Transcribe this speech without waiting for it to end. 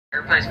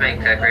Airplanes make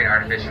great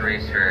artificial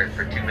reefs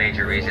for two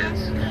major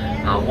reasons.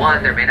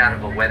 One, they're made out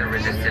of a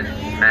weather-resistant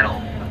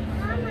metal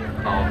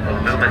called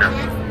aluminum.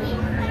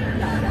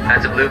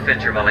 That's a bluefin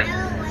trevally.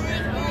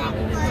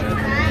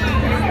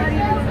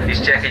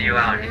 He's checking you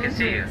out. He can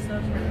see you.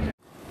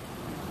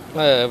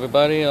 Hi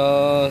everybody.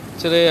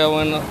 Today I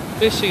went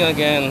fishing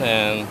again,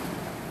 and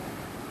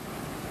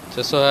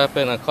just so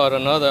happened I caught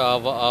another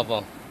Awa Awa.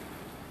 You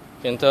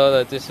can tell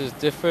that this is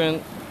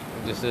different.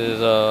 This is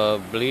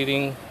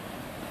bleeding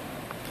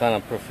kind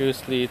of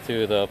profusely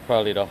to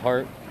probably the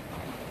heart,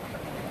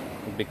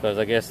 because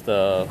I guess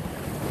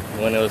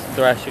when it was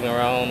thrashing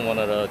around, one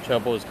of the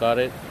trebles got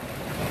it.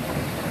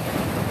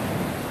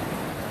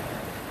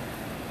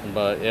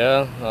 But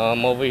yeah,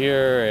 I'm over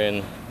here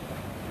and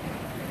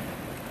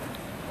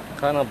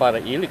kind of by the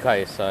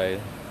Ilikai side,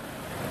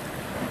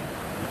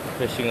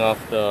 fishing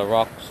off the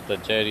rocks, the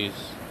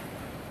jetties.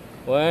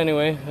 Well,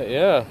 anyway,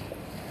 yeah,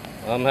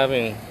 I'm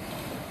having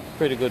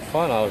pretty good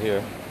fun out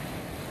here.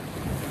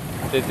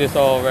 Did this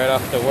all right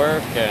after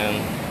work, and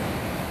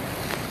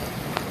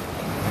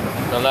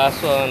the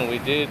last one we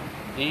did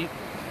eat,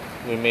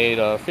 we made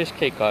a fish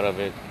cake out of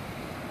it.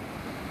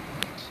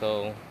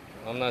 So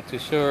I'm not too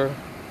sure.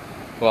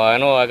 Well, I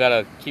know I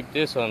gotta keep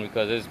this one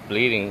because it's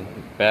bleeding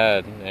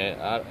bad,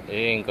 and it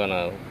ain't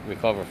gonna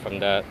recover from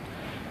that.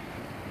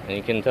 And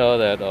you can tell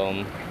that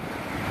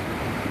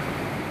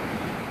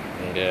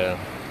yeah,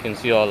 you can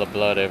see all the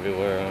blood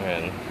everywhere,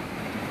 and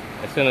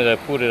as soon as I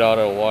put it out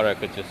of the water, I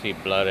could just see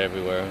blood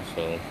everywhere.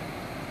 So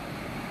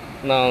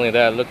not only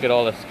that, look at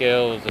all the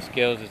scales. The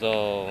scales is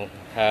all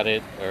had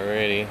it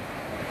already.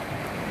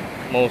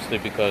 Mostly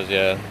because,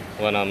 yeah,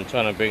 when I'm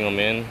trying to bring them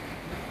in.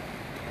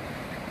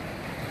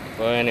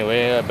 But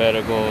anyway, I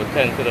better go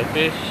tend to the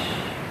fish.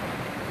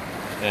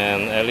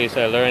 And at least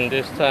I learned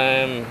this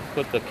time,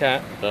 put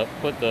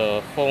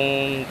the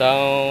phone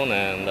down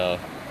and the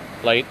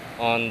light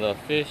on the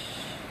fish.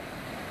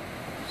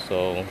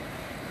 So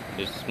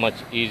it's much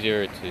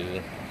easier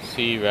to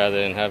see rather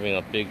than having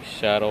a big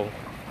shadow.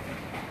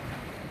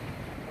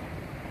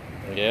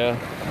 Yeah.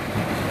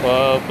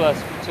 Well,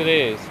 plus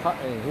today it's hot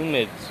and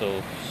humid,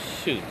 so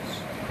shoot.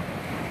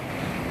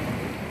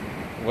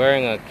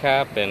 Wearing a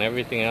cap and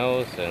everything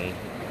else, and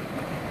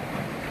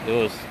it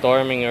was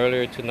storming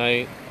earlier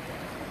tonight.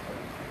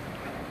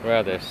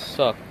 Rather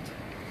sucked.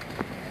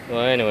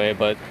 Well, anyway,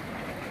 but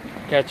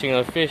catching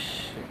a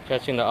fish,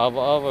 catching the Awa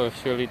Awa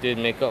surely did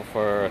make up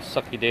for a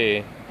sucky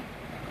day.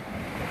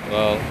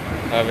 Well,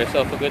 have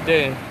yourself a good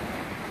day.